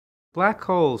Black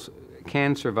holes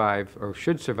can survive or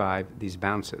should survive these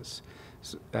bounces.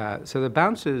 So the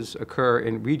bounces occur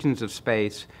in regions of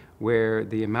space where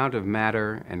the amount of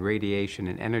matter and radiation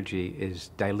and energy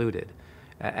is diluted.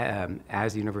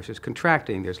 As the universe is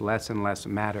contracting, there's less and less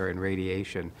matter and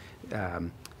radiation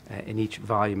in each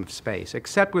volume of space,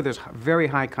 except where there's very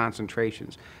high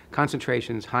concentrations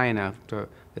high enough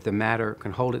that the matter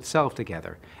can hold itself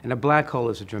together. And a black hole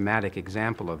is a dramatic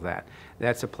example of that.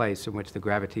 That's a place in which the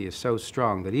gravity is so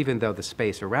strong that even though the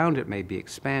space around it may be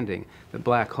expanding, the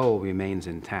black hole remains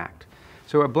intact.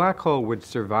 So a black hole would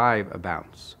survive a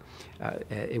bounce.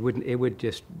 It would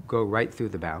just go right through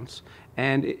the bounce.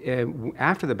 And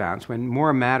after the bounce, when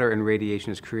more matter and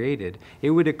radiation is created,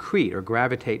 it would accrete or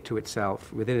gravitate to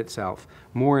itself, within itself,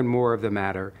 more and more of the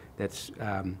matter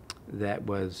that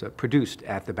was produced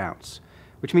at the bounce,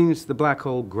 which means the black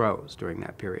hole grows during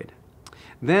that period.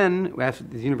 Then, as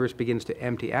the universe begins to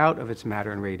empty out of its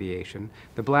matter and radiation,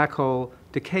 the black hole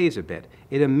decays a bit.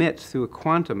 It emits through a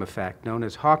quantum effect known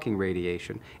as Hawking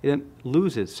radiation. It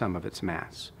loses some of its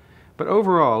mass. But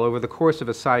overall, over the course of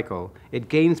a cycle, it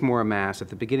gains more mass at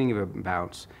the beginning of a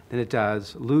bounce than it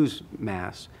does lose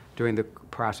mass during the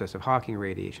process of Hawking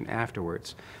radiation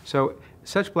afterwards. So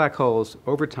such black holes,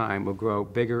 over time, will grow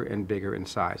bigger and bigger in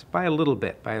size, by a little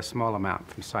bit, by a small amount,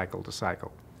 from cycle to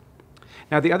cycle.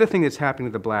 Now, the other thing that's happening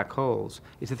to the black holes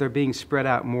is that they're being spread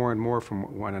out more and more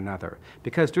from one another,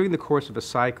 because during the course of a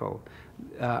cycle,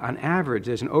 on average,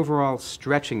 there's an overall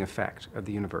stretching effect of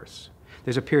the universe.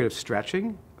 There's a period of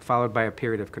stretching, followed by a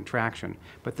period of contraction.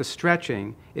 But the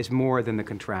stretching is more than the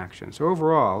contraction. So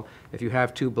overall, if you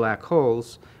have two black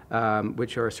holes,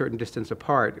 which are a certain distance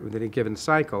apart within a given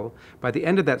cycle, by the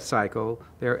end of that cycle,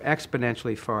 they're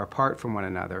exponentially far apart from one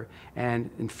another. And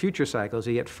in future cycles,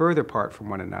 they get further apart from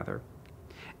one another.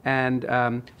 And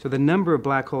so the number of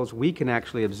black holes we can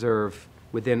actually observe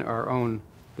within our own,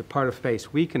 the part of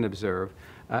space we can observe,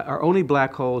 are only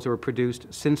black holes that were produced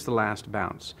since the last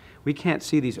bounce. We can't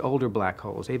see these older black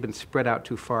holes. They've been spread out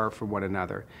too far from one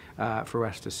another for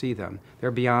us to see them.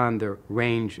 They're beyond the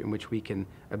range in which we can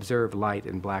observe light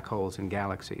in black holes and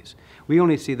galaxies. We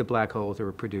only see the black holes that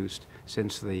were produced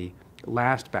since the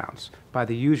last bounce by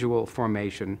the usual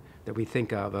formation that we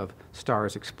think of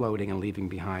stars exploding and leaving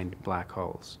behind black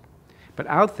holes. But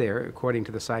out there, according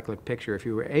to the cyclic picture, if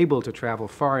you were able to travel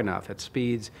far enough at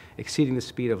speeds exceeding the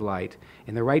speed of light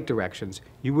in the right directions,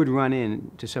 you would run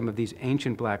into some of these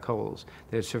ancient black holes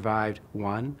that have survived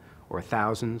one or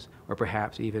thousands or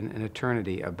perhaps even an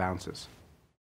eternity of bounces.